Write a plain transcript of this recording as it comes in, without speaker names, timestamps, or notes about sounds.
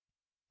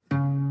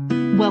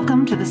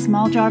Welcome to the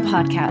Small Jar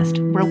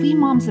Podcast, where we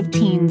moms of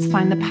teens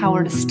find the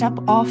power to step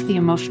off the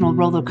emotional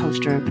roller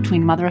coaster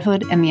between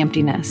motherhood and the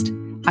empty nest.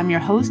 I'm your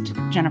host,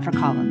 Jennifer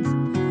Collins.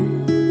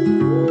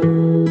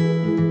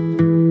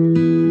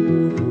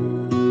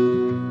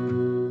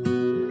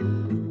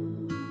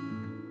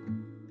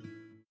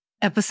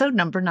 Episode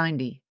number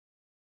 90.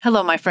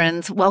 Hello, my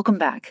friends. Welcome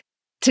back.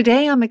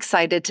 Today, I'm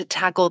excited to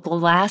tackle the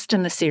last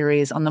in the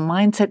series on the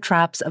mindset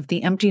traps of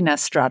the Empty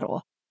Nest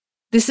Straddle.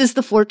 This is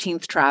the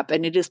 14th trap,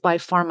 and it is by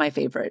far my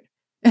favorite.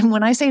 And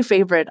when I say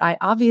favorite, I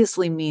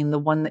obviously mean the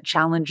one that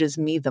challenges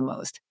me the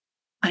most.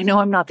 I know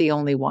I'm not the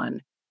only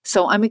one,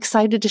 so I'm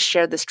excited to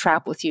share this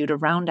trap with you to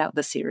round out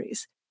the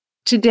series.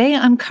 Today,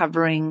 I'm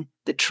covering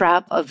the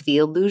trap of the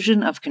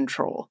illusion of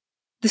control.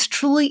 This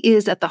truly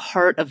is at the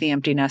heart of the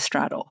Empty Nest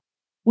Straddle.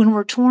 When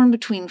we're torn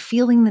between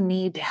feeling the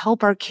need to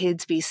help our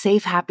kids be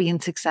safe, happy,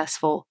 and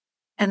successful,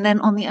 and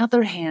then on the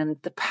other hand,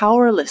 the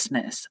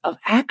powerlessness of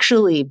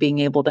actually being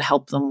able to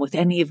help them with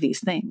any of these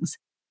things.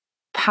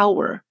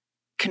 Power,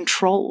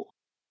 control.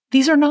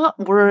 These are not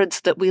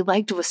words that we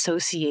like to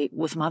associate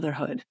with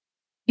motherhood.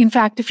 In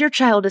fact, if your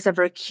child has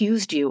ever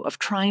accused you of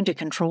trying to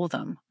control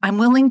them, I'm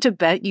willing to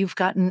bet you've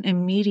gotten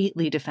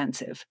immediately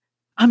defensive.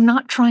 I'm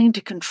not trying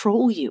to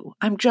control you.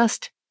 I'm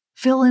just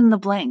fill in the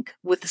blank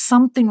with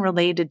something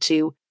related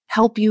to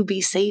help you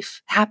be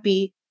safe,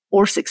 happy,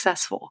 or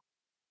successful.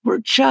 We're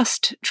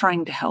just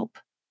trying to help.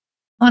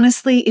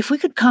 Honestly, if we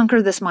could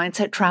conquer this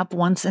mindset trap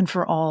once and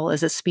for all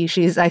as a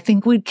species, I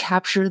think we'd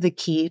capture the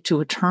key to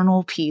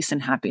eternal peace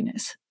and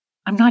happiness.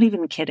 I'm not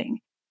even kidding.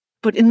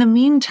 But in the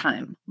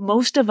meantime,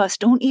 most of us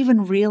don't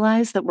even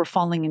realize that we're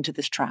falling into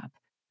this trap.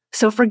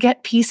 So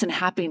forget peace and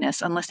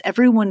happiness unless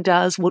everyone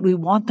does what we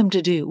want them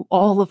to do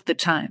all of the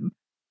time.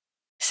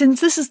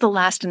 Since this is the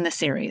last in the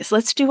series,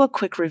 let's do a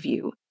quick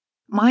review.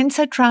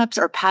 Mindset traps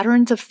are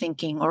patterns of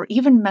thinking or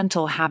even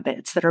mental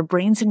habits that our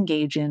brains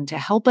engage in to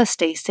help us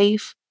stay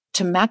safe,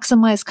 to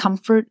maximize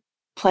comfort,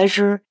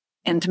 pleasure,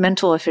 and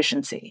mental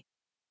efficiency.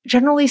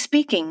 Generally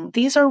speaking,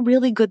 these are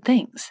really good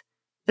things.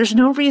 There's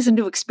no reason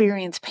to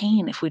experience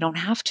pain if we don't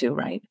have to,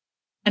 right?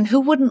 And who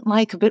wouldn't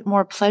like a bit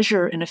more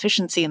pleasure and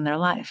efficiency in their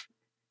life?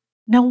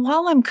 Now,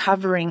 while I'm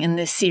covering in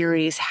this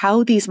series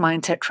how these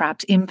mindset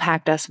traps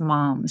impact us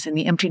moms in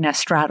the Empty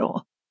Nest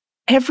Straddle,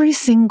 every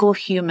single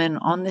human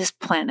on this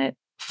planet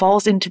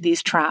falls into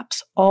these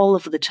traps all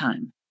of the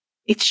time.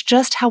 It's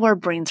just how our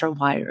brains are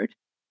wired.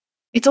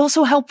 It's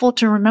also helpful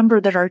to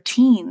remember that our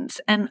teens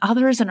and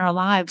others in our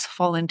lives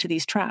fall into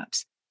these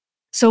traps.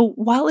 So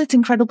while it's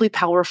incredibly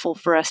powerful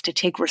for us to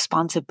take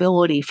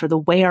responsibility for the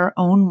way our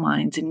own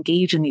minds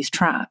engage in these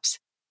traps,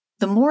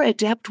 the more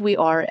adept we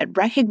are at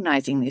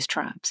recognizing these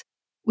traps,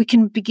 we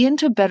can begin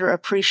to better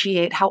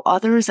appreciate how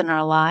others in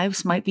our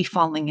lives might be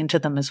falling into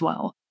them as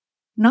well.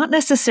 Not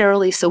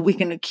necessarily so we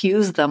can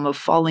accuse them of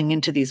falling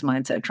into these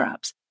mindset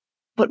traps,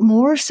 but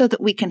more so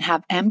that we can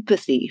have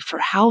empathy for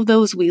how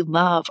those we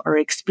love are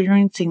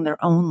experiencing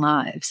their own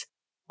lives,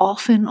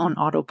 often on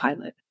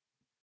autopilot.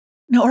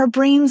 Now, our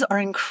brains are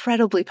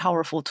incredibly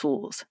powerful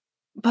tools,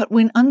 but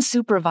when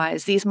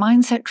unsupervised, these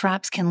mindset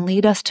traps can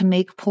lead us to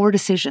make poor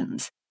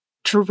decisions,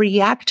 to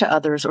react to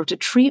others or to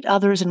treat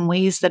others in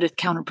ways that is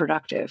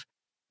counterproductive,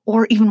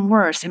 or even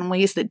worse, in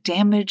ways that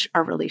damage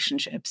our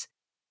relationships.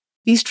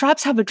 These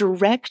traps have a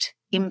direct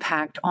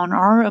impact on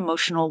our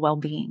emotional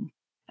well-being.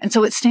 And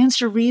so it stands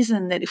to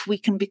reason that if we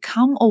can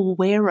become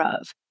aware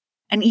of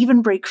and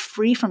even break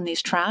free from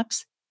these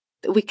traps,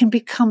 that we can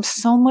become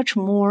so much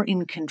more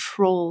in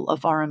control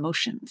of our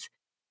emotions,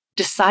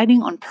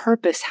 deciding on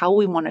purpose how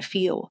we want to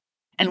feel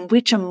and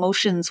which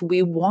emotions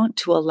we want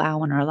to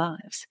allow in our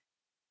lives.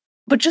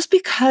 But just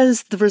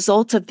because the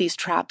results of these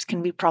traps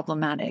can be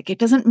problematic, it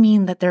doesn't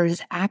mean that there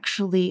is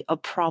actually a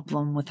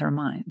problem with our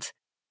minds.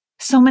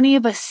 So many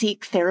of us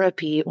seek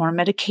therapy or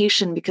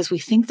medication because we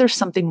think there's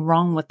something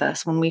wrong with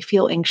us when we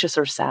feel anxious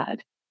or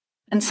sad.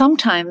 And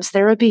sometimes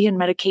therapy and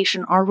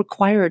medication are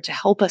required to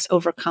help us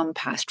overcome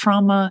past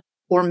trauma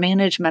or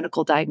manage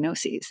medical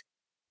diagnoses.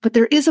 But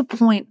there is a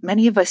point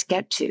many of us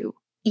get to,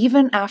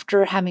 even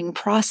after having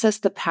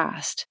processed the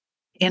past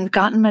and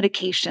gotten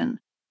medication,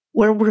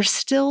 where we're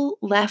still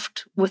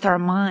left with our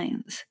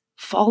minds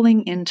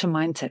falling into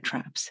mindset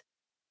traps.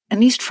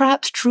 And these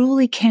traps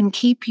truly can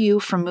keep you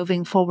from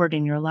moving forward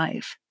in your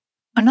life.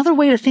 Another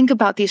way to think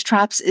about these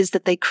traps is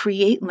that they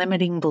create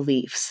limiting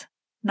beliefs,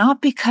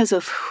 not because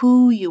of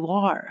who you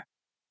are,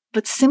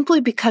 but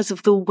simply because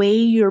of the way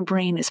your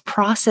brain is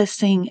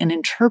processing and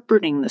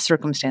interpreting the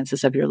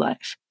circumstances of your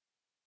life.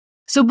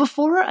 So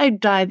before I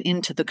dive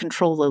into the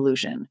control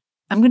illusion,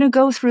 I'm going to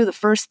go through the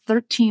first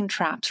 13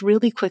 traps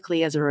really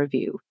quickly as a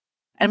review.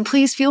 And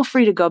please feel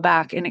free to go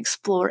back and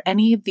explore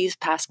any of these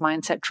past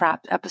mindset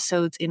trap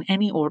episodes in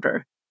any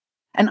order.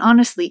 And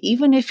honestly,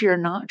 even if you're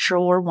not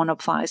sure one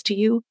applies to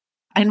you,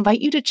 I invite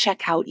you to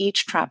check out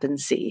each trap and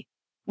see.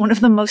 One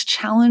of the most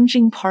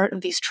challenging part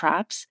of these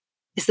traps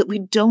is that we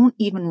don't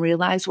even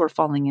realize we're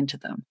falling into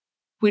them.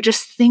 We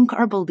just think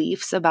our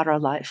beliefs about our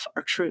life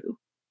are true.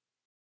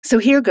 So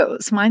here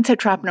goes, mindset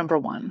trap number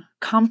 1,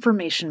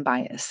 confirmation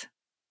bias.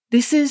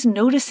 This is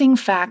noticing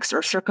facts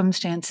or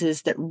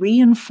circumstances that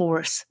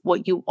reinforce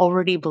what you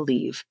already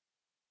believe.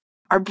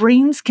 Our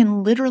brains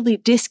can literally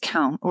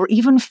discount or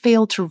even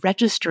fail to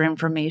register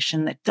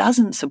information that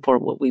doesn't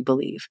support what we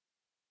believe.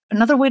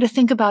 Another way to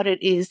think about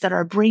it is that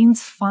our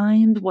brains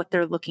find what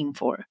they're looking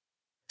for.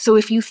 So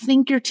if you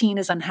think your teen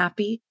is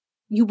unhappy,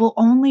 you will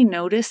only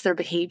notice their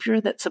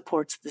behavior that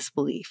supports this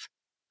belief.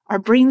 Our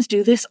brains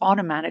do this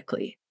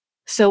automatically.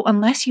 So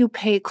unless you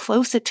pay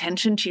close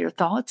attention to your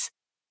thoughts,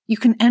 you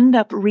can end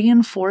up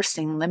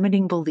reinforcing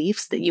limiting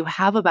beliefs that you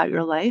have about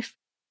your life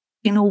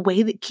in a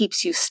way that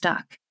keeps you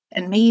stuck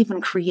and may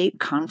even create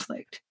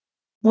conflict.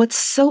 What's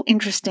so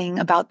interesting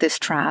about this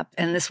trap,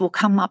 and this will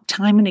come up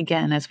time and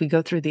again as we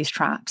go through these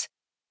traps,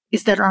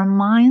 is that our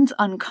mind's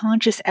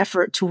unconscious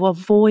effort to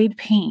avoid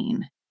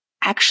pain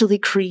actually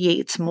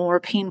creates more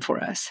pain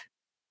for us.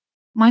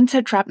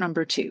 Mindset trap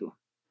number 2.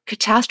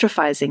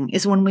 Catastrophizing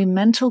is when we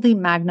mentally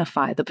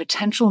magnify the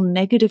potential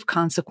negative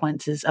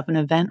consequences of an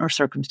event or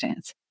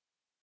circumstance.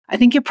 I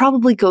think it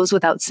probably goes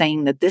without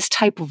saying that this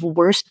type of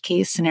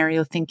worst-case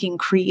scenario thinking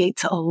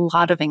creates a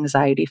lot of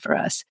anxiety for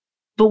us.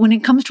 But when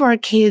it comes to our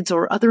kids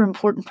or other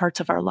important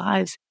parts of our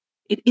lives,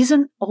 it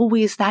isn't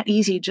always that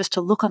easy just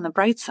to look on the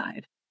bright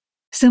side.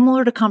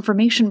 Similar to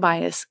confirmation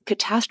bias,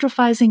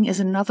 catastrophizing is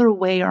another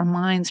way our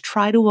minds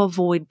try to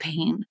avoid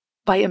pain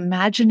by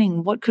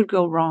imagining what could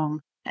go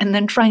wrong and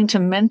then trying to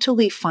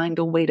mentally find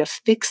a way to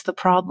fix the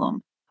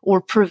problem or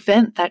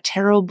prevent that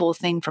terrible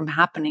thing from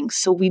happening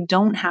so we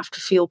don't have to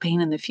feel pain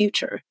in the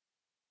future.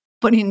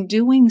 But in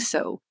doing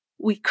so,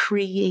 we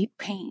create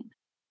pain.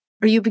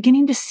 Are you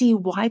beginning to see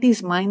why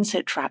these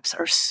mindset traps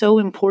are so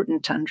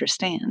important to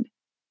understand?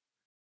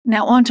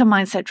 Now on to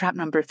mindset trap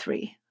number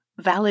 3,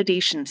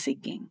 validation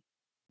seeking.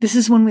 This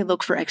is when we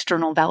look for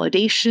external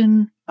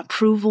validation,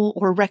 approval,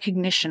 or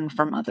recognition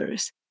from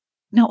others.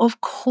 Now, of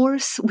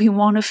course, we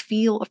want to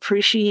feel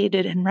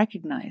appreciated and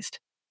recognized.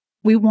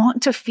 We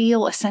want to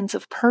feel a sense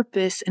of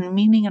purpose and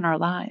meaning in our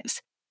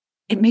lives.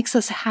 It makes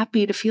us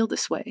happy to feel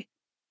this way.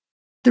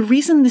 The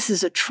reason this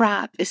is a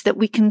trap is that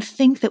we can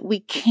think that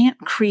we can't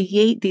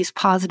create these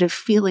positive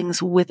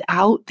feelings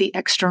without the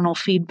external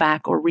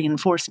feedback or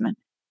reinforcement.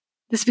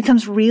 This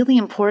becomes really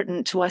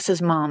important to us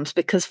as moms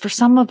because for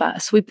some of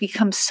us, we've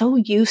become so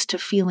used to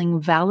feeling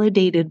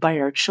validated by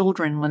our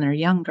children when they're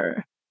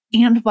younger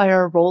and by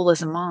our role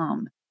as a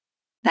mom,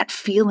 that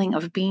feeling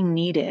of being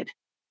needed,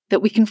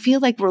 that we can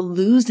feel like we're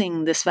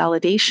losing this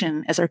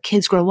validation as our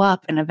kids grow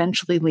up and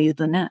eventually leave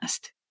the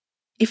nest.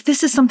 If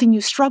this is something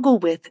you struggle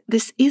with,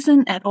 this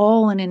isn't at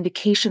all an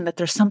indication that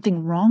there's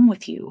something wrong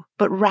with you,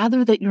 but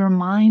rather that your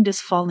mind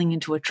is falling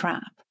into a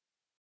trap.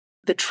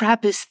 The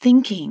trap is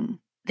thinking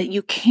that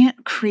you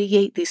can't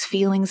create these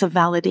feelings of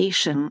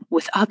validation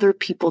with other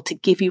people to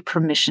give you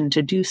permission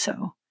to do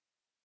so.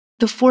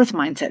 The 4th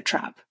mindset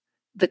trap,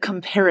 the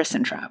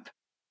comparison trap.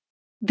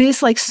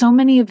 This, like so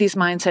many of these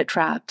mindset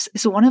traps,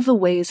 is one of the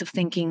ways of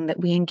thinking that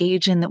we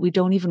engage in that we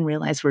don't even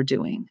realize we're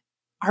doing.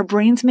 Our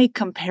brains make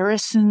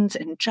comparisons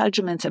and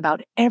judgments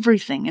about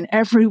everything and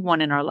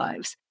everyone in our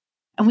lives,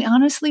 and we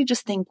honestly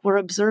just think we're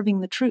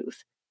observing the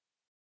truth.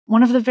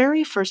 One of the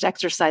very first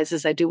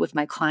exercises I do with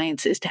my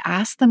clients is to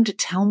ask them to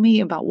tell me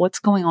about what's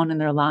going on in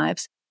their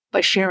lives by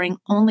sharing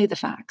only the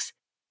facts,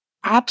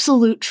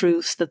 absolute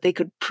truths that they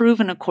could prove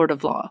in a court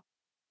of law.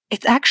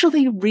 It's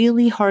actually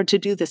really hard to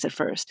do this at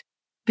first,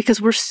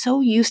 because we're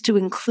so used to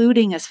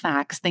including as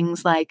facts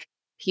things like,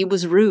 he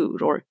was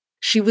rude, or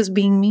she was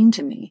being mean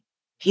to me.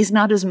 He's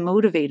not as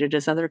motivated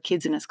as other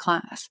kids in his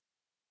class.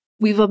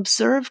 We've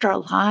observed our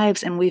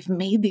lives and we've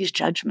made these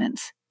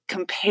judgments,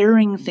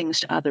 comparing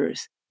things to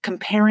others,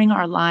 comparing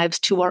our lives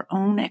to our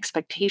own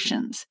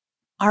expectations.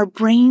 Our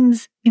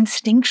brains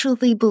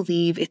instinctually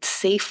believe it's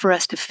safe for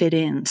us to fit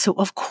in, so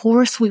of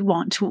course we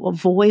want to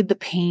avoid the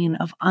pain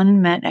of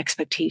unmet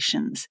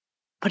expectations.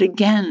 But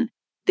again,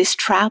 this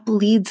trap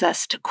leads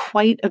us to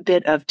quite a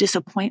bit of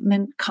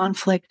disappointment,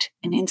 conflict,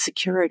 and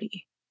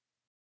insecurity.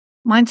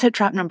 Mindset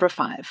trap number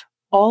 5,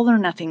 all or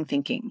nothing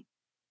thinking.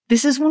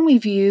 This is when we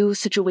view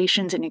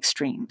situations in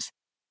extremes.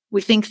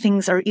 We think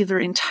things are either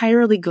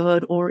entirely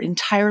good or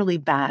entirely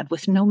bad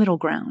with no middle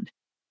ground.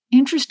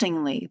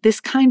 Interestingly,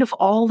 this kind of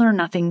all or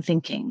nothing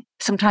thinking,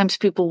 sometimes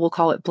people will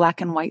call it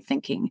black and white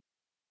thinking,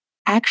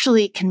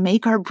 actually can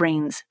make our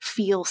brains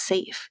feel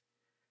safe.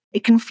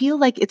 It can feel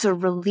like it's a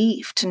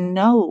relief to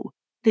know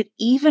that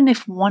even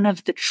if one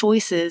of the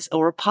choices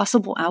or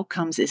possible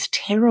outcomes is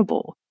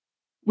terrible,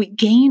 we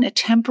gain a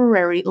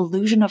temporary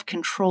illusion of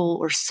control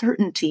or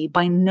certainty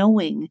by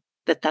knowing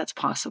that that's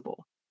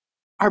possible.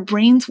 Our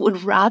brains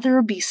would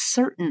rather be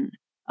certain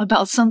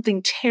about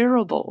something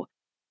terrible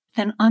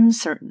than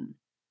uncertain.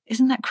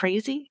 Isn't that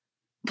crazy?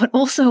 But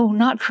also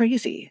not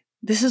crazy.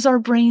 This is our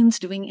brains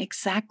doing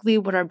exactly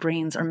what our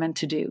brains are meant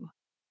to do.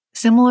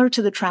 Similar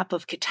to the trap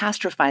of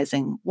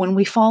catastrophizing, when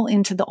we fall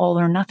into the all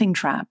or nothing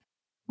trap,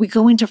 we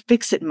go into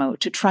fix-it mode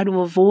to try to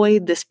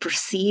avoid this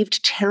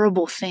perceived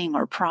terrible thing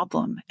or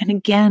problem. And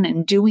again,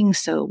 in doing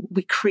so,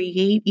 we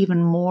create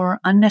even more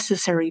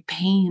unnecessary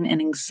pain and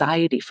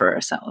anxiety for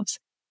ourselves.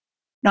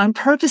 Now, I'm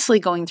purposely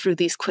going through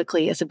these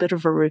quickly as a bit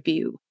of a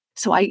review,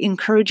 so I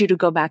encourage you to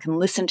go back and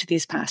listen to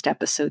these past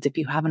episodes if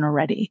you haven't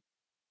already.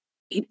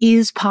 It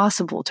is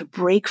possible to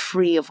break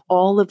free of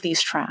all of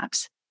these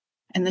traps,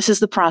 and this is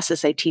the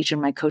process I teach in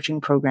my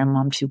coaching program,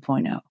 Mom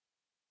 2.0.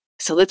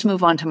 So let's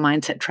move on to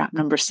mindset trap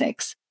number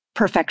 6,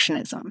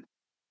 perfectionism.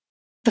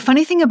 The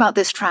funny thing about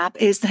this trap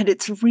is that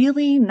it's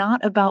really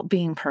not about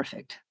being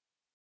perfect.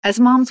 As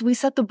moms, we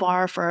set the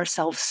bar for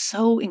ourselves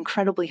so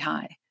incredibly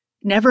high,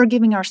 never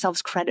giving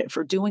ourselves credit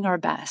for doing our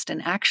best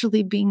and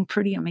actually being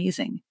pretty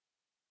amazing.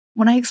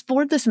 When I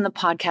explored this in the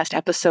podcast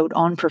episode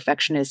on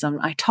perfectionism,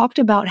 I talked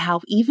about how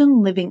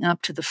even living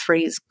up to the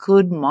phrase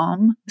good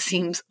mom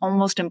seems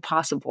almost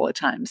impossible at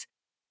times.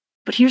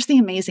 But here's the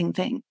amazing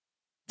thing.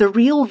 The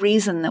real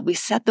reason that we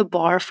set the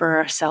bar for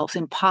ourselves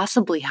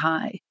impossibly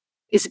high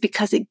is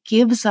because it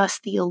gives us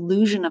the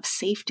illusion of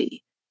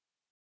safety.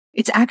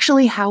 It's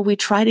actually how we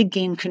try to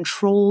gain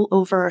control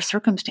over our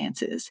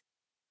circumstances.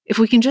 If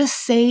we can just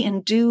say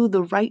and do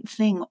the right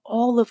thing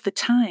all of the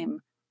time,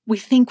 we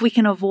think we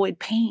can avoid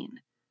pain.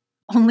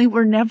 Only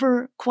we're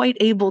never quite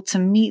able to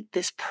meet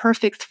this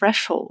perfect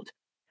threshold.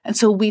 And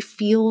so we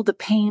feel the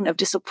pain of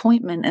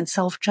disappointment and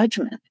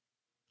self-judgment.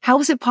 How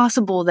is it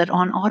possible that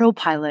on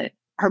autopilot,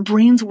 our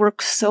brains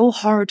work so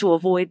hard to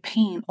avoid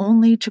pain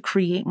only to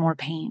create more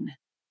pain?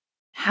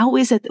 How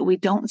is it that we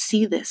don't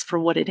see this for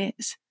what it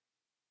is?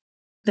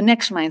 The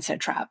next mindset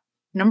trap,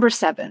 number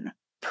 7,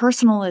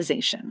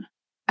 personalization.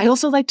 I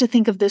also like to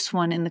think of this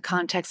one in the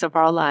context of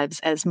our lives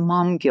as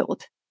mom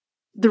guilt.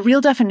 The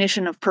real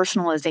definition of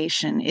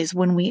personalization is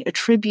when we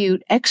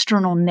attribute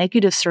external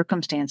negative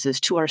circumstances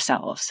to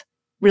ourselves.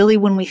 Really,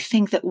 when we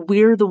think that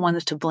we're the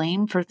ones to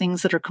blame for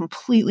things that are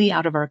completely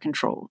out of our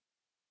control.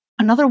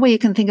 Another way you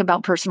can think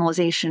about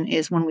personalization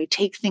is when we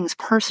take things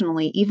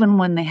personally, even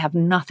when they have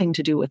nothing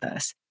to do with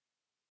us.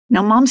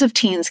 Now, moms of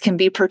teens can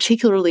be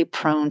particularly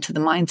prone to the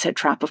mindset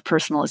trap of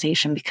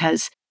personalization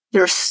because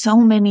there are so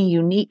many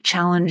unique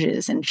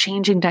challenges and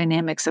changing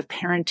dynamics of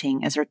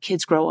parenting as our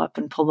kids grow up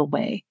and pull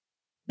away.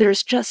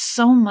 There's just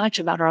so much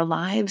about our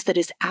lives that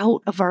is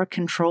out of our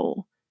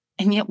control,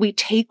 and yet we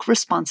take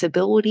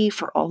responsibility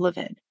for all of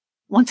it.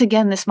 Once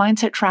again, this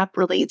mindset trap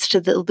relates to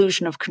the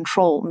illusion of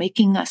control,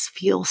 making us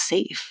feel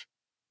safe.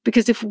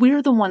 Because if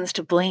we're the ones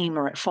to blame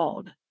or at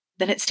fault,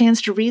 then it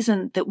stands to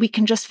reason that we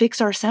can just fix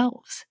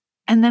ourselves.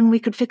 And then we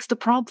could fix the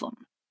problem.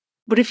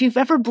 But if you've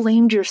ever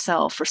blamed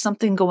yourself for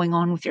something going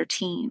on with your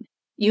teen,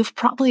 you've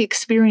probably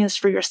experienced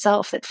for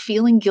yourself that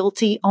feeling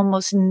guilty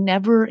almost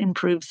never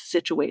improves the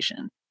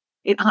situation.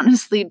 It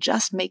honestly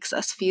just makes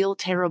us feel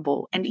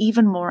terrible and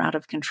even more out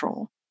of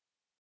control.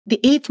 The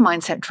 8th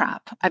mindset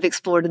trap I've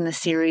explored in this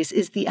series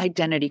is the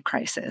identity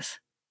crisis.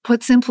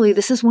 Put simply,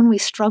 this is when we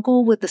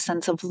struggle with the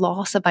sense of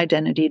loss of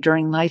identity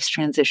during life's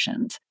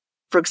transitions.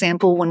 For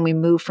example, when we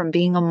move from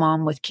being a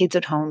mom with kids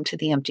at home to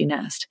the empty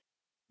nest.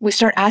 We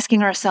start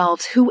asking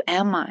ourselves, who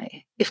am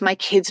I if my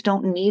kids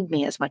don't need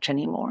me as much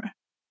anymore?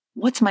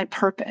 What's my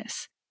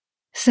purpose?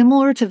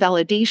 Similar to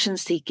validation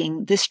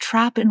seeking, this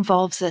trap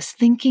involves us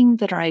thinking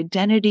that our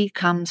identity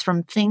comes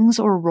from things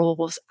or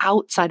roles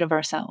outside of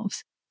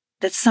ourselves,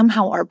 that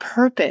somehow our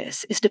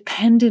purpose is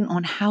dependent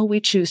on how we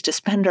choose to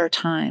spend our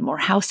time or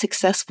how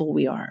successful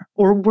we are,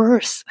 or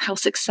worse, how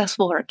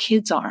successful our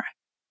kids are.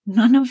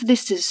 None of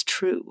this is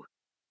true,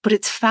 but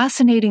it's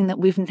fascinating that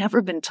we've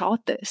never been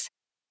taught this.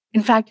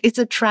 In fact, it's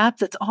a trap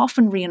that's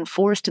often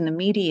reinforced in the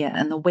media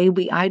and the way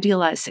we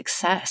idealize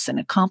success and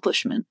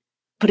accomplishment.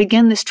 But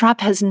again, this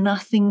trap has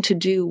nothing to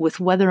do with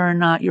whether or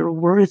not you're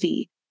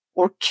worthy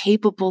or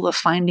capable of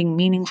finding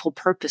meaningful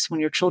purpose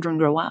when your children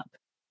grow up.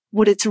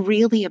 What it's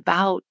really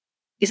about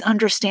is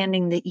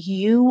understanding that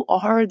you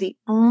are the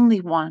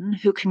only one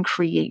who can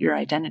create your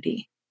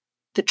identity.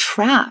 The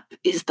trap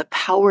is the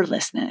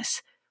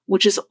powerlessness,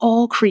 which is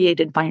all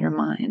created by your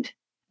mind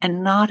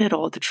and not at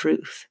all the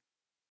truth.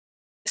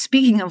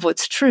 Speaking of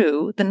what's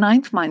true, the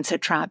 9th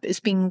mindset trap is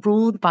being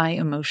ruled by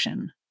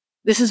emotion.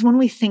 This is when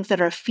we think that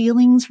our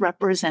feelings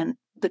represent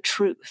the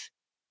truth,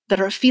 that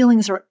our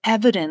feelings are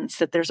evidence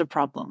that there's a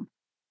problem.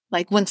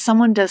 Like when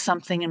someone does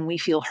something and we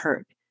feel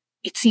hurt,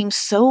 it seems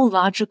so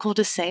logical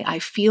to say, I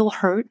feel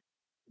hurt,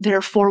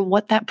 therefore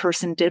what that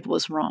person did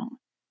was wrong.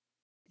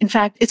 In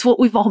fact, it's what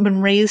we've all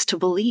been raised to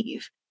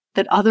believe,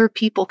 that other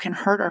people can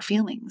hurt our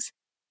feelings.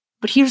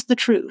 But here's the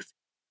truth.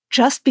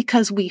 Just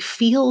because we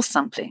feel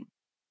something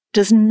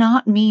does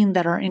not mean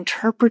that our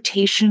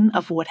interpretation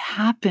of what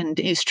happened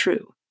is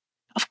true.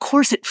 Of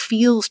course, it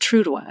feels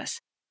true to us.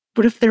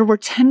 But if there were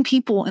 10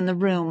 people in the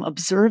room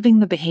observing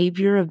the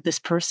behavior of this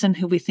person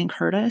who we think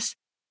hurt us,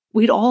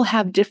 we'd all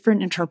have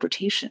different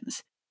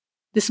interpretations.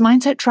 This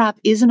mindset trap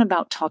isn't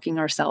about talking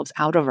ourselves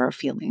out of our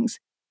feelings,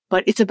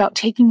 but it's about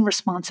taking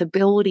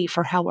responsibility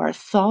for how our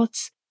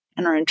thoughts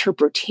and our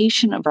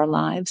interpretation of our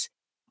lives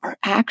are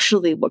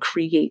actually what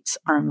creates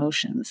our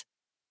emotions.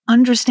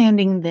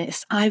 Understanding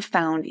this, I've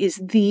found, is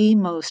the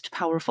most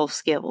powerful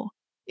skill.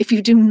 If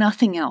you do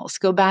nothing else,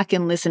 go back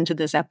and listen to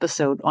this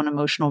episode on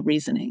emotional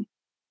reasoning.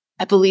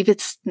 I believe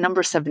it's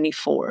number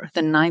 74,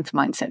 the 9th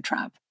mindset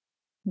trap.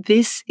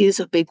 This is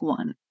a big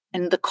one,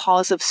 and the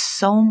cause of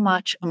so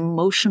much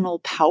emotional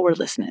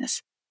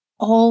powerlessness,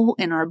 all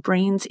in our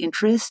brain's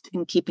interest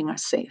in keeping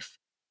us safe.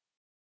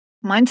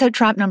 Mindset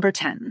trap number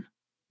 10.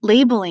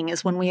 Labeling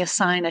is when we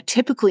assign a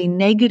typically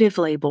negative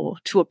label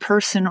to a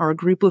person or a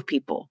group of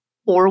people,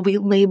 or we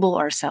label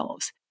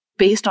ourselves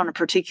based on a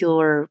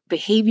particular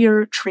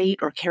behavior, trait,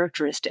 or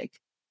characteristic.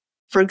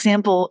 For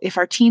example, if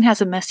our teen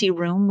has a messy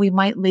room, we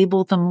might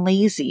label them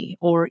lazy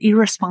or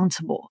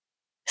irresponsible.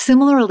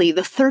 Similarly,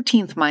 the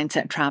 13th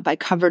mindset trap I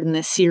covered in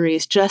this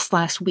series just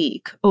last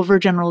week,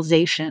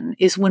 overgeneralization,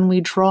 is when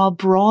we draw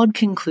broad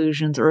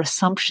conclusions or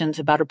assumptions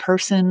about a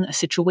person, a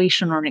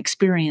situation, or an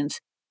experience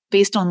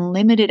based on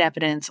limited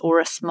evidence or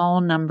a small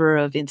number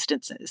of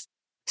instances.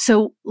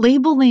 So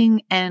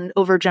labeling and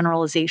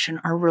overgeneralization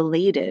are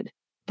related,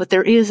 but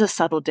there is a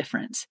subtle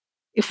difference.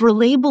 If we're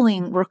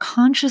labeling, we're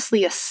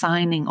consciously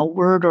assigning a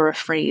word or a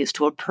phrase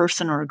to a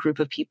person or a group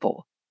of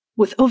people.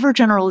 With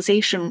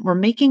overgeneralization, we're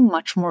making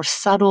much more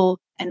subtle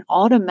and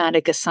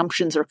automatic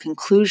assumptions or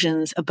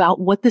conclusions about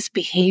what this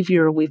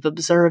behavior we've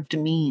observed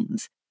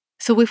means.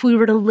 So if we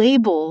were to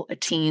label a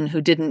teen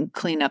who didn't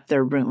clean up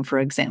their room, for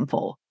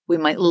example, we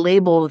might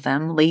label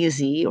them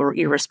lazy or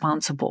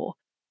irresponsible.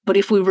 But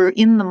if we were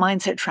in the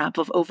mindset trap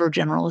of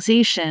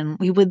overgeneralization,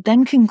 we would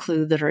then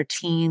conclude that our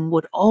teen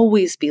would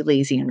always be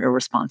lazy and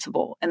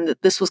irresponsible, and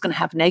that this was going to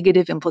have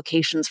negative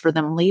implications for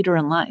them later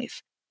in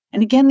life.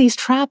 And again, these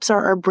traps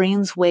are our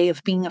brain's way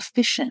of being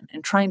efficient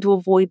and trying to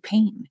avoid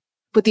pain.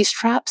 But these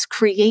traps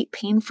create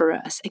pain for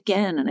us,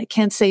 again, and I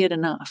can't say it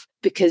enough,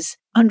 because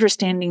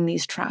understanding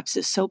these traps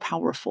is so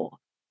powerful.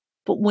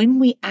 But when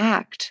we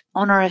act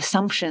on our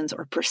assumptions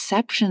or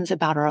perceptions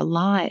about our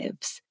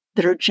lives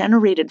that are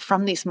generated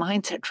from these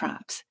mindset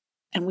traps,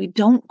 and we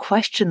don't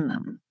question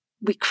them,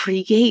 we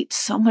create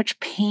so much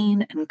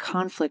pain and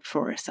conflict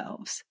for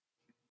ourselves.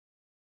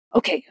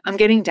 Okay, I'm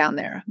getting down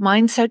there.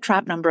 Mindset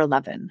trap number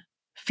 11,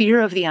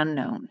 fear of the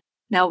unknown.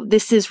 Now,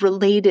 this is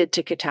related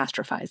to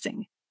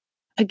catastrophizing.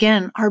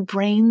 Again, our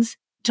brains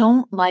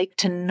don't like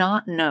to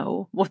not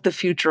know what the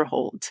future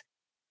holds.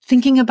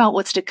 Thinking about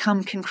what's to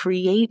come can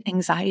create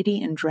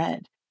anxiety and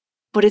dread,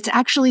 but it's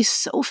actually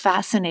so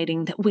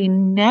fascinating that we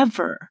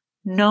never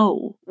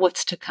know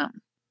what's to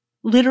come.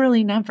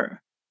 Literally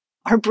never.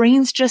 Our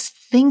brains just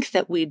think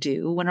that we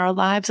do when our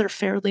lives are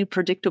fairly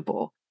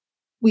predictable.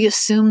 We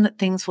assume that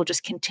things will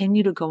just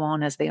continue to go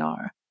on as they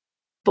are.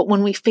 But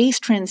when we face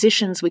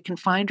transitions, we can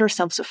find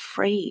ourselves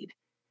afraid.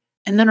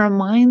 And then our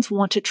minds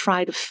want to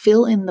try to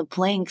fill in the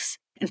blanks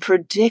and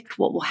predict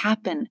what will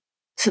happen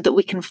so that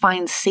we can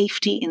find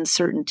safety in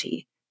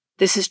certainty.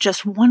 This is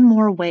just one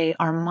more way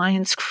our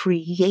minds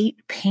create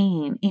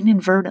pain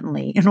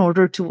inadvertently in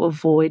order to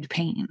avoid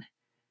pain.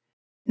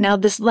 Now,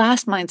 this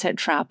last mindset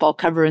trap I'll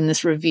cover in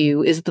this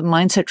review is the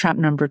mindset trap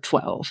number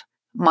 12,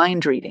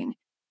 mind reading,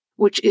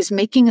 which is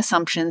making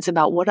assumptions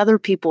about what other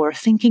people are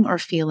thinking or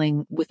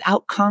feeling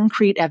without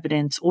concrete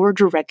evidence or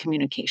direct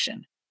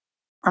communication.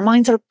 Our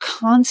minds are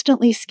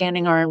constantly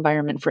scanning our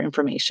environment for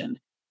information.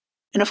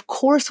 And of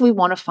course, we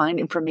want to find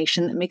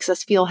information that makes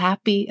us feel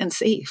happy and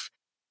safe.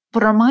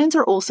 But our minds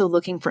are also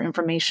looking for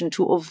information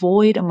to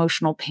avoid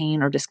emotional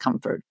pain or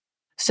discomfort.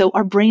 So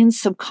our brain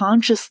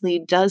subconsciously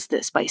does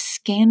this by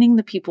scanning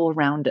the people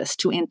around us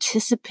to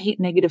anticipate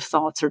negative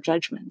thoughts or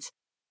judgments.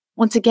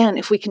 Once again,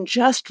 if we can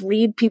just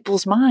read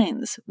people's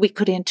minds, we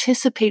could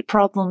anticipate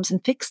problems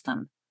and fix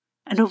them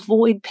and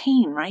avoid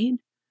pain, right?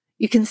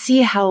 You can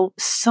see how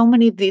so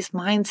many of these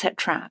mindset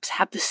traps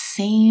have the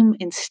same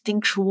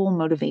instinctual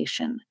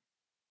motivation.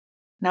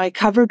 Now, I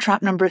covered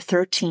trap number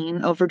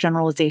 13,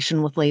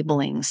 overgeneralization with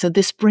labeling. So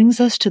this brings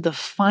us to the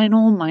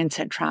final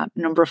mindset trap,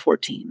 number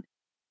 14,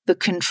 the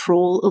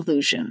control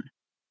illusion.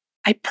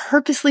 I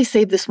purposely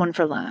saved this one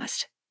for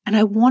last, and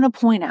I want to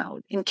point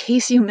out, in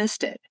case you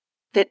missed it,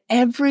 that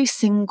every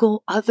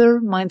single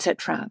other mindset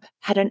trap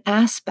had an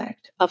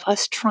aspect of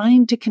us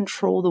trying to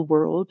control the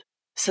world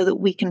so that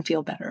we can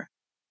feel better.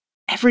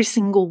 Every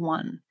single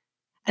one.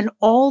 And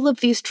all of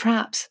these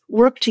traps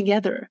work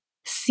together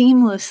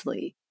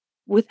seamlessly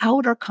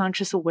without our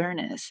conscious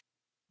awareness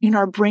in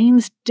our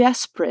brain's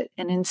desperate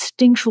and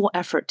instinctual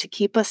effort to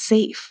keep us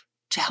safe,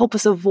 to help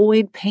us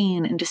avoid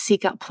pain and to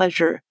seek out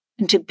pleasure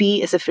and to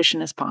be as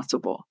efficient as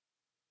possible.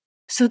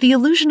 So the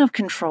illusion of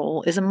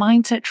control is a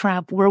mindset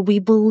trap where we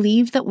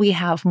believe that we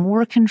have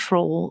more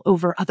control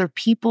over other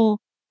people,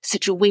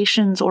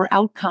 situations, or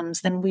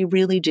outcomes than we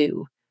really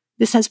do.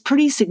 This has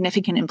pretty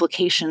significant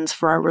implications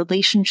for our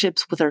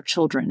relationships with our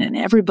children and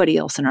everybody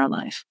else in our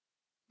life.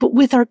 But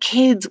with our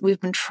kids, we've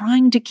been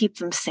trying to keep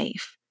them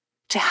safe,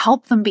 to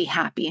help them be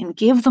happy and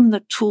give them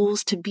the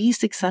tools to be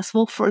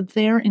successful for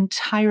their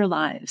entire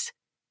lives.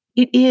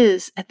 It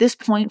is, at this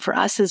point for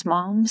us as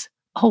moms,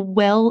 a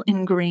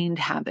well-ingrained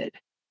habit.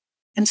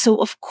 And so,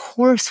 of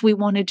course, we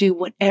want to do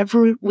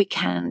whatever we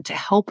can to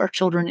help our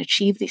children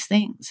achieve these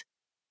things.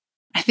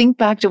 I think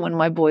back to when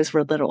my boys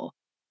were little,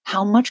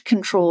 how much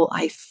control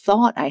I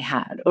thought I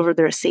had over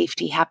their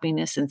safety,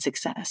 happiness, and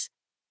success.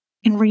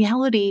 In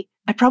reality,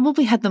 I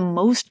probably had the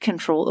most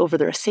control over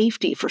their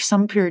safety for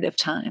some period of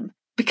time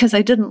because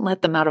I didn't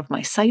let them out of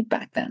my sight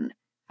back then.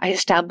 I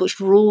established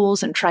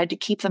rules and tried to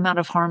keep them out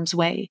of harm's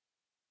way.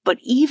 But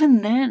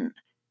even then,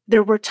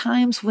 there were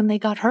times when they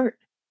got hurt.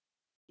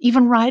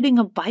 Even riding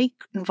a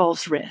bike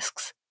involves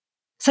risks.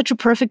 Such a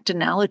perfect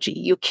analogy.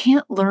 You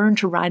can't learn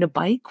to ride a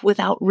bike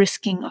without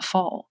risking a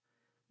fall.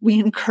 We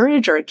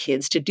encourage our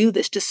kids to do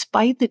this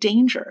despite the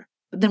danger,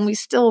 but then we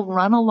still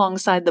run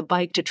alongside the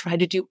bike to try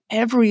to do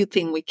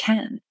everything we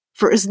can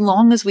for as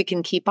long as we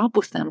can keep up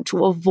with them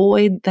to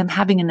avoid them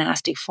having a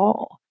nasty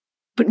fall.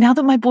 But now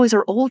that my boys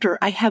are older,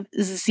 I have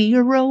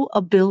zero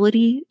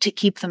ability to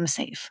keep them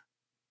safe.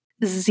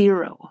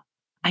 Zero.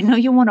 I know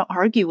you want to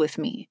argue with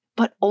me,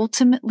 but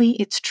ultimately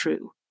it's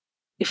true.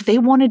 If they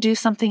want to do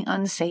something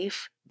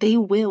unsafe, they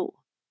will.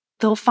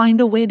 They'll find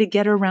a way to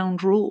get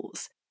around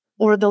rules,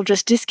 or they'll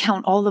just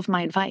discount all of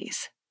my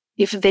advice.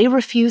 If they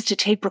refuse to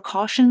take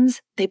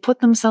precautions, they put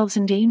themselves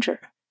in danger.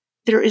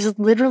 There is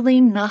literally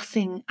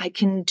nothing I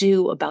can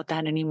do about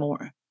that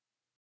anymore.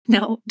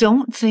 Now,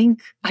 don't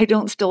think I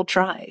don't still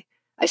try.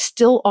 I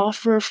still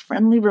offer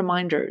friendly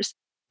reminders.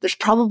 There's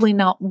probably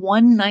not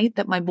one night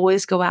that my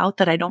boys go out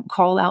that I don't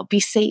call out, be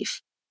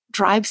safe,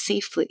 drive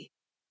safely,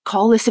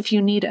 call us if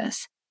you need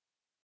us.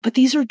 But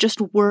these are just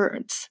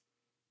words.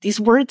 These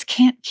words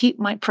can't keep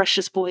my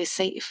precious boys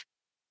safe.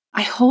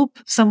 I hope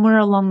somewhere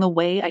along the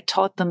way I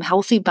taught them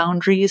healthy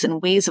boundaries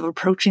and ways of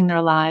approaching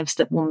their lives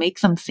that will make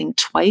them think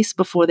twice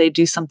before they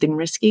do something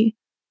risky.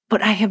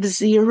 But I have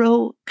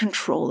zero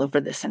control over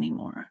this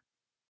anymore.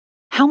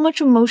 How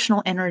much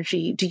emotional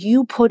energy do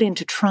you put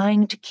into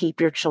trying to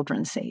keep your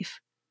children safe?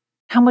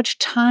 How much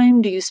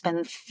time do you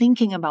spend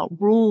thinking about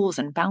rules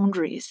and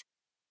boundaries?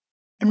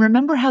 And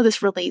remember how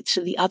this relates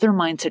to the other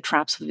mindset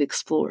traps we've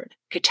explored: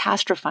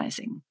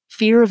 catastrophizing,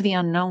 fear of the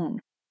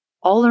unknown,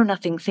 all or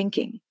nothing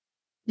thinking.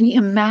 We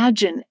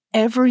imagine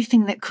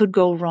everything that could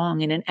go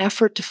wrong in an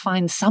effort to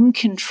find some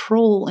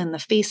control in the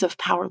face of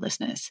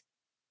powerlessness.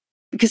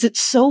 Because it's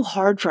so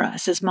hard for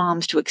us as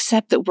moms to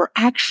accept that we're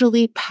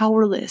actually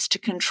powerless to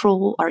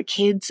control our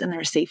kids and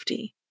their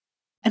safety.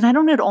 And I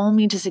don't at all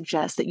mean to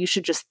suggest that you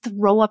should just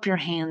throw up your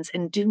hands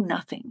and do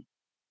nothing.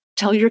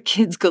 Tell your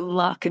kids good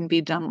luck and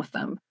be done with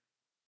them.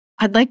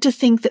 I'd like to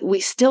think that we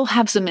still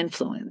have some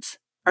influence.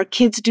 Our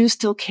kids do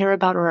still care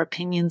about our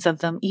opinions of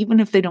them, even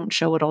if they don't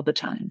show it all the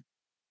time.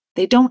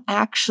 They don't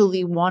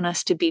actually want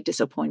us to be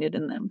disappointed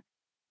in them.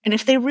 And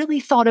if they really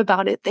thought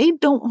about it, they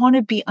don't want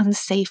to be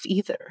unsafe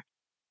either.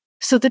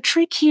 So the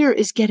trick here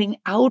is getting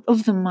out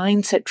of the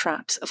mindset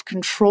traps of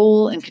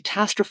control and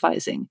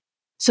catastrophizing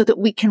so that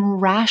we can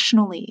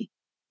rationally,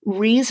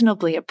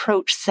 reasonably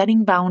approach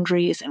setting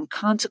boundaries and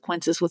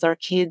consequences with our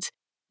kids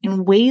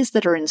in ways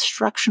that are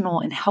instructional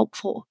and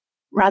helpful,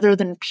 rather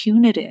than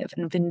punitive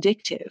and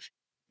vindictive.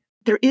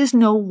 There is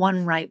no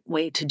one right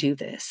way to do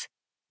this,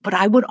 but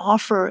I would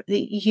offer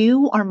that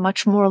you are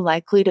much more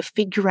likely to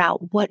figure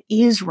out what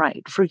is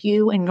right for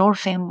you and your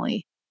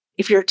family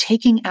if you're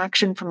taking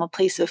action from a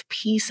place of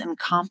peace and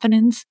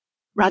confidence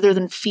rather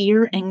than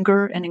fear,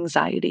 anger, and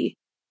anxiety.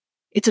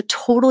 It's a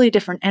totally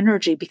different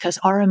energy because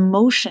our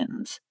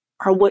emotions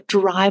are what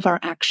drive our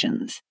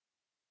actions.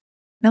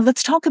 Now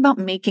let's talk about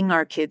making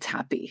our kids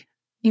happy.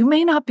 You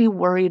may not be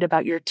worried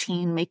about your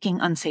teen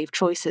making unsafe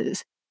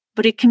choices,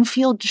 but it can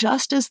feel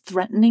just as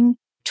threatening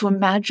to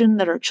imagine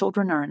that our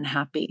children are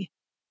unhappy.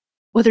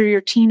 Whether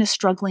your teen is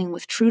struggling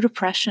with true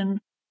depression,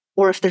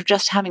 or if they're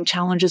just having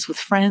challenges with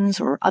friends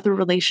or other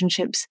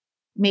relationships,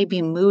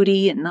 maybe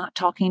moody and not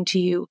talking to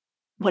you,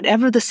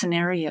 whatever the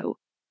scenario,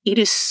 it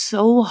is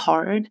so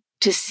hard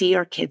to see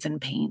our kids in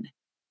pain.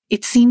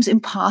 It seems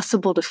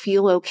impossible to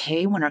feel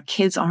okay when our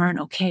kids aren't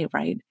okay,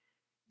 right?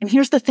 And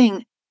here's the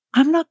thing,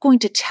 I'm not going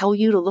to tell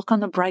you to look on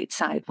the bright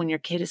side when your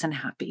kid isn't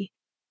happy.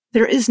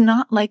 There is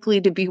not likely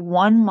to be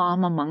one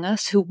mom among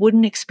us who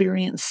wouldn't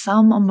experience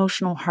some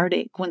emotional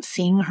heartache when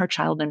seeing her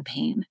child in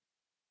pain.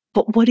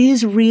 But what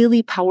is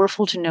really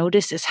powerful to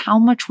notice is how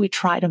much we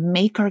try to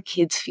make our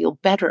kids feel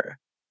better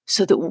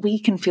so that we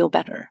can feel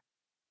better.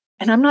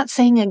 And I'm not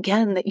saying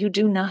again that you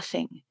do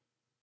nothing.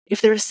 If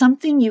there is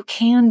something you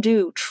can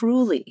do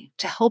truly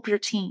to help your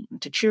teen,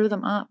 to cheer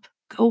them up,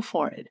 go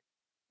for it.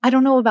 I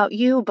don't know about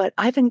you, but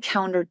I've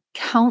encountered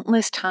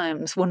countless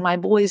times when my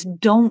boys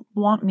don't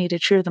want me to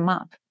cheer them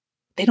up.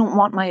 They don't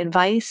want my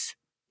advice.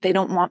 They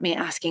don't want me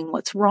asking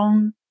what's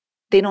wrong.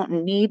 They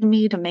don't need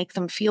me to make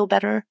them feel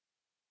better.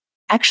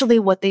 Actually,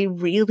 what they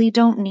really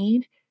don't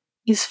need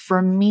is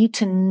for me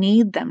to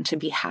need them to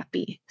be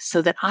happy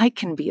so that I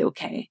can be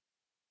okay.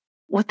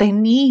 What they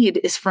need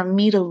is for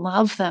me to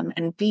love them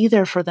and be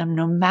there for them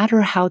no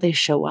matter how they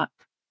show up.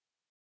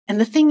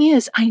 And the thing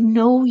is, I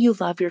know you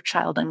love your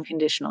child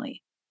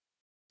unconditionally.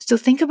 So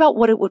think about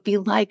what it would be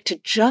like to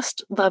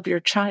just love your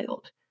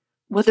child,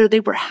 whether they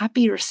were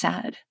happy or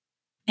sad,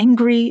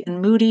 angry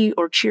and moody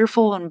or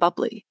cheerful and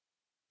bubbly.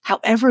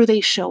 However they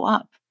show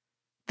up,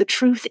 the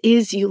truth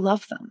is you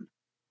love them.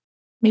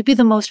 Maybe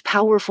the most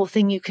powerful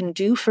thing you can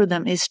do for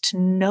them is to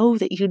know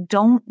that you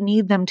don't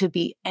need them to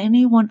be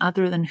anyone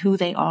other than who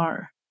they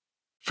are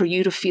for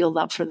you to feel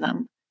love for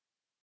them.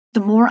 The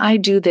more I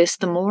do this,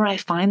 the more I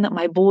find that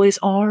my boys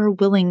are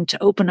willing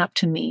to open up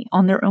to me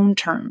on their own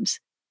terms.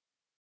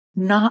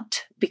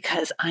 not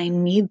because I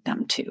need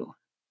them to.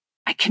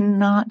 I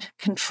cannot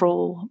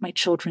control my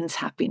children's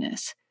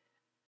happiness.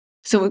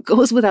 So it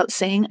goes without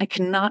saying, I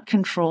cannot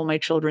control my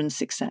children's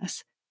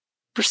success.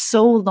 For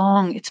so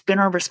long, it's been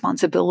our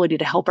responsibility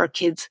to help our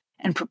kids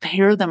and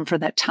prepare them for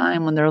that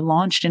time when they're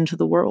launched into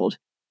the world.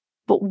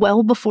 But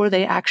well before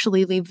they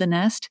actually leave the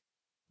nest,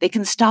 they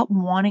can stop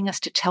wanting us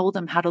to tell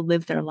them how to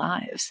live their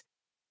lives.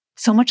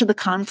 So much of the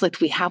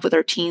conflict we have with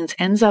our teens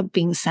ends up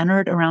being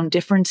centered around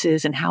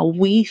differences in how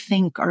we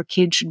think our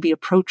kids should be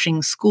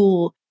approaching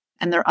school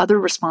and their other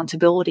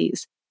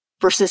responsibilities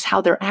versus how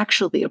they're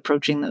actually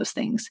approaching those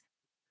things.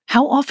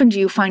 How often do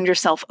you find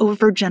yourself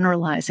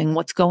overgeneralizing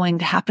what's going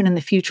to happen in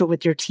the future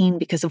with your teen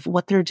because of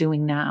what they're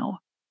doing now?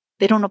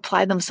 They don't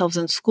apply themselves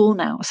in school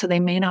now, so they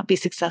may not be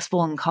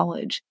successful in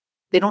college.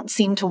 They don't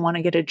seem to want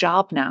to get a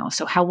job now,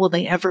 so how will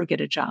they ever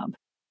get a job?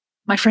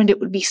 My friend, it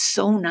would be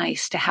so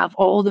nice to have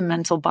all the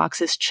mental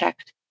boxes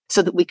checked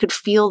so that we could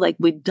feel like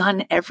we've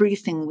done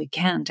everything we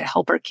can to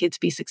help our kids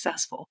be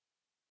successful.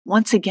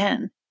 Once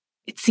again,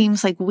 it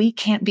seems like we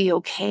can't be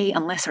okay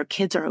unless our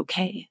kids are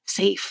okay,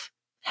 safe,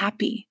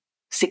 happy,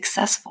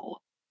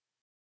 successful.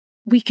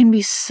 We can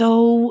be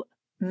so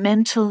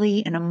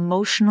mentally and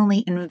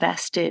emotionally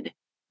invested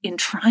in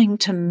trying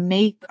to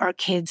make our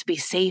kids be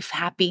safe,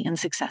 happy, and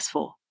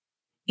successful.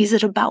 Is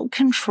it about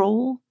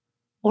control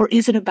or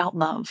is it about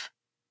love?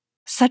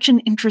 Such an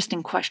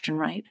interesting question,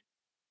 right?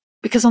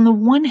 Because on the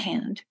one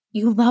hand,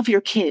 you love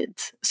your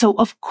kids, so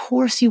of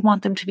course you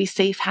want them to be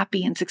safe,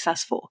 happy, and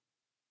successful.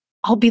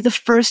 I'll be the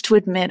first to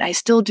admit I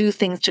still do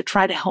things to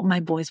try to help my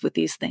boys with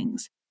these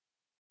things.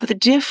 But the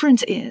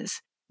difference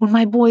is when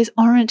my boys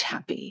aren't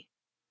happy,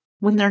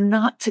 when they're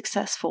not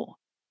successful,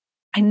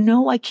 I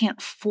know I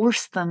can't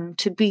force them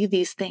to be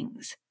these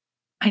things.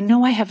 I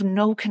know I have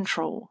no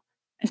control.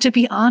 And to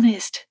be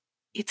honest,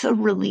 it's a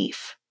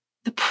relief.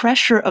 The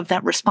pressure of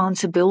that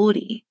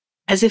responsibility,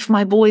 as if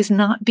my boys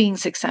not being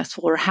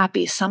successful or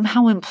happy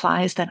somehow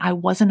implies that I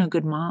wasn't a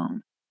good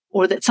mom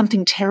or that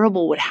something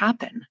terrible would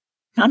happen.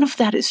 None of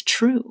that is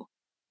true.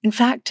 In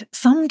fact,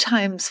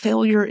 sometimes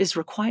failure is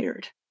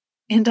required,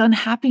 and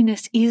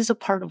unhappiness is a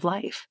part of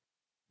life.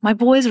 My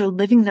boys are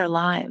living their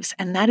lives,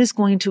 and that is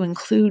going to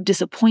include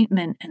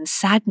disappointment and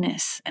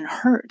sadness and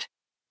hurt.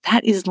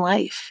 That is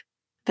life.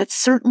 That's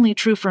certainly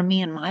true for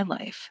me in my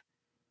life.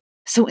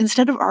 So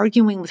instead of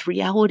arguing with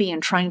reality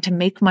and trying to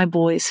make my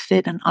boys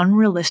fit an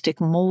unrealistic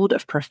mold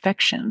of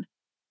perfection,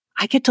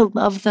 I get to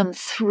love them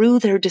through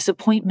their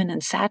disappointment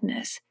and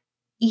sadness,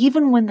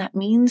 even when that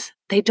means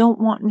they don't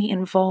want me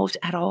involved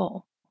at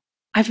all.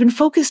 I've been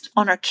focused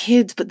on our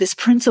kids, but this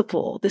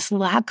principle, this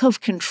lack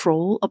of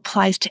control,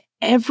 applies to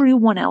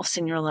everyone else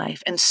in your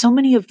life and so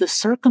many of the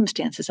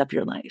circumstances of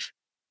your life.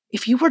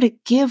 If you were to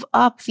give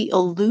up the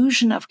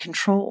illusion of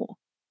control,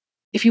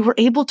 if you were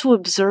able to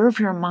observe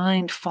your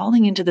mind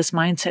falling into this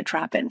mindset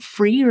trap and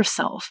free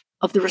yourself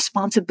of the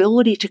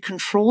responsibility to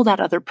control that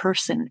other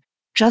person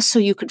just so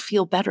you could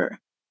feel better,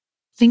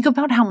 think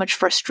about how much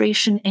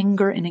frustration,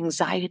 anger, and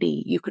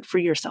anxiety you could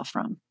free yourself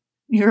from.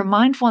 Your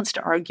mind wants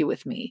to argue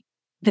with me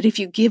that if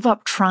you give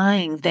up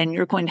trying, then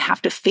you're going to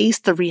have to face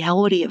the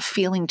reality of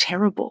feeling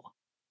terrible.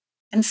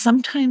 And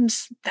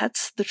sometimes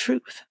that's the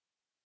truth.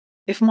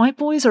 If my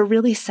boys are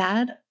really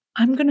sad,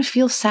 I'm going to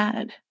feel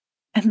sad,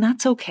 and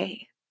that's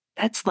okay.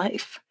 That's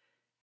life.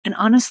 And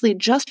honestly,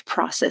 just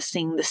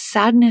processing the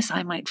sadness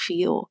I might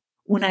feel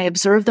when I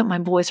observe that my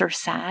boys are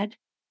sad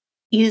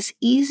is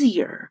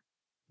easier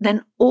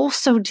than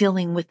also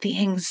dealing with the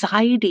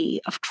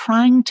anxiety of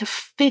trying to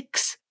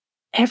fix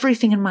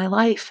everything in my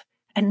life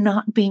and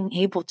not being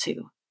able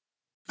to.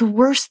 The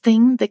worst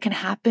thing that can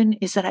happen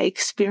is that I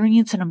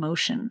experience an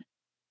emotion.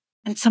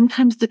 And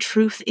sometimes the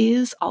truth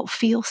is I'll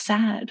feel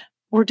sad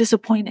or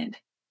disappointed.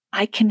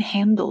 I can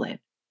handle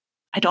it.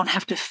 I don't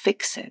have to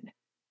fix it.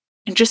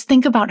 And just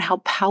think about how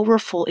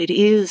powerful it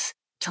is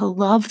to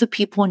love the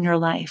people in your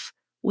life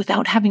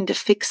without having to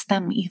fix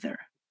them either.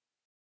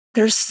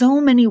 There's so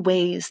many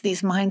ways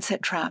these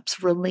mindset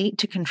traps relate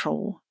to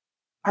control.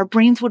 Our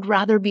brains would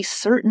rather be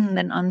certain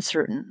than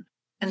uncertain.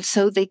 And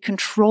so they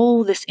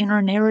control this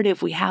inner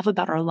narrative we have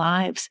about our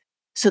lives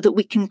so that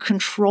we can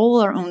control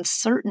our own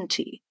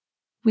certainty.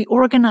 We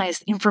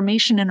organize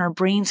information in our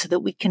brain so that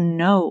we can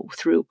know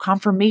through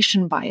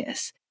confirmation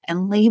bias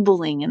and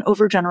labeling and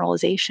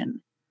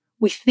overgeneralization.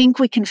 We think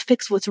we can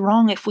fix what's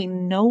wrong if we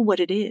know what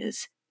it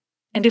is.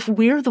 And if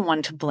we're the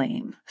one to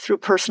blame through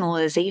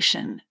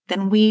personalization,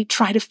 then we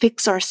try to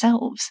fix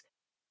ourselves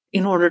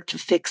in order to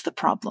fix the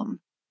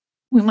problem.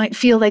 We might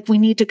feel like we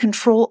need to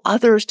control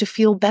others to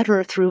feel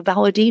better through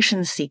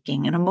validation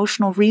seeking and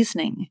emotional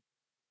reasoning.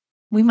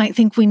 We might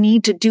think we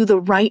need to do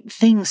the right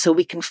thing so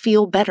we can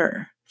feel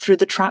better through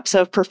the traps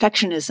of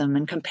perfectionism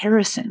and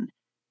comparison.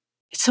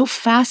 It's so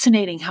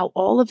fascinating how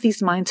all of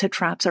these mindset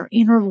traps are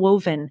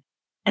interwoven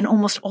and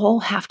almost all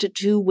have to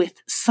do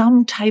with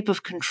some type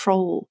of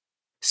control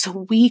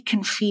so we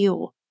can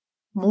feel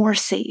more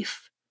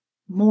safe,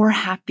 more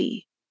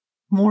happy,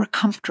 more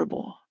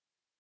comfortable.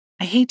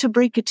 I hate to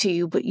break it to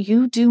you, but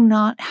you do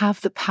not have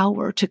the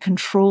power to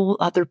control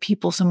other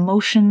people's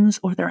emotions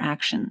or their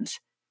actions.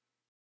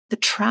 The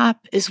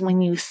trap is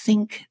when you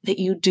think that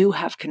you do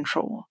have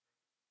control.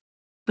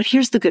 But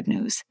here's the good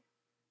news.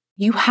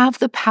 You have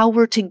the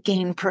power to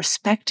gain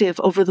perspective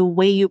over the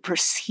way you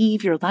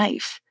perceive your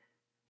life.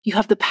 You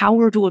have the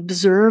power to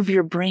observe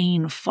your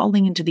brain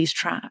falling into these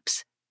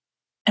traps.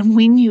 And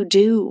when you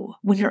do,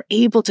 when you're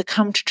able to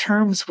come to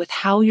terms with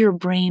how your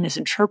brain is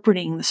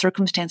interpreting the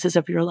circumstances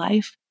of your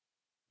life,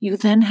 you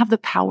then have the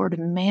power to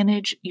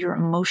manage your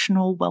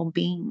emotional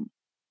well-being.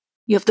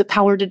 You have the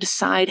power to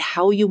decide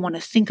how you want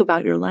to think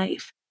about your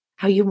life,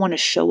 how you want to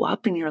show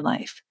up in your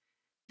life.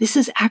 This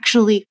is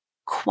actually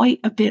quite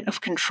a bit of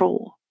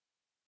control.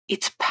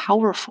 It's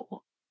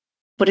powerful,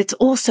 but it's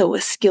also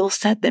a skill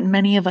set that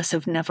many of us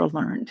have never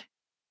learned.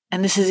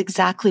 And this is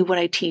exactly what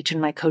I teach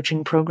in my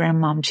coaching program,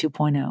 Mom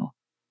 2.0.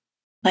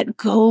 Let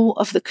go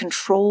of the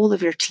control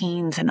of your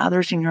teens and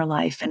others in your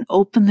life and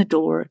open the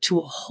door to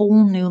a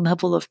whole new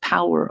level of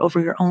power over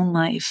your own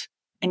life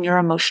and your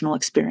emotional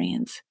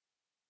experience.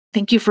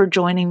 Thank you for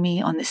joining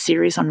me on this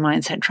series on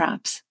mindset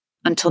traps.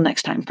 Until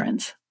next time,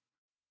 friends.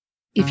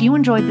 If you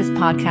enjoyed this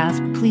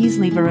podcast, please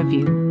leave a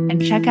review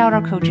and check out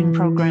our coaching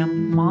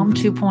program, Mom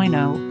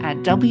 2.0, at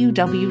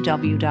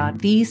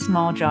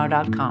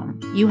www.thesmalljar.com.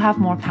 You have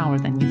more power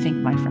than you think,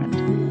 my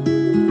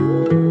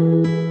friend.